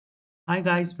Hi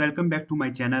guys, welcome back to my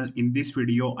channel. In this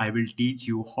video, I will teach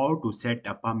you how to set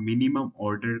up a minimum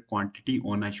order quantity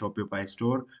on a Shopify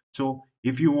store. So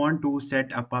if you want to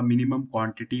set up a minimum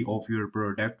quantity of your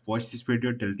product, watch this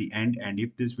video till the end. And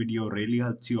if this video really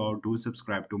helps you out, do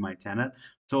subscribe to my channel.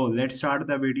 So let's start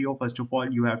the video. First of all,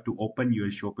 you have to open your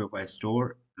Shopify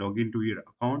store, log into your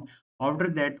account. After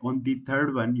that, on the third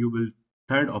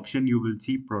option, you will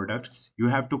see products. You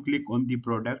have to click on the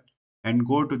product and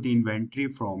go to the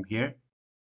inventory from here.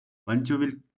 Once you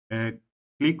will uh,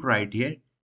 click right here,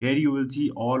 here you will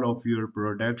see all of your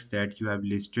products that you have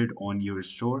listed on your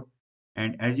store.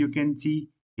 And as you can see,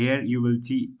 here you will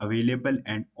see available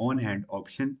and on hand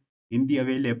option. In the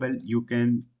available, you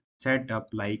can set up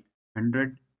like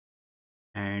 100,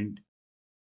 and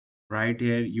right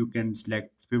here you can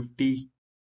select 50,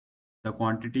 the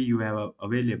quantity you have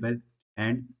available.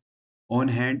 And on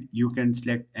hand, you can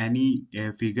select any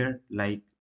figure like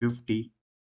 50,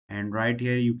 and right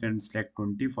here you can select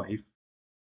 25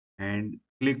 and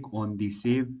click on the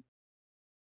save.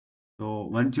 So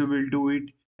once you will do it,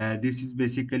 this is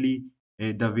basically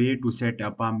the way to set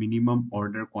up a minimum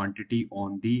order quantity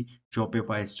on the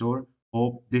Shopify store.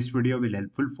 Hope this video will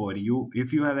helpful for you.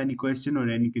 If you have any question or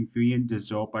any confusion, just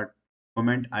drop a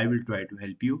comment. I will try to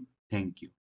help you. Thank you.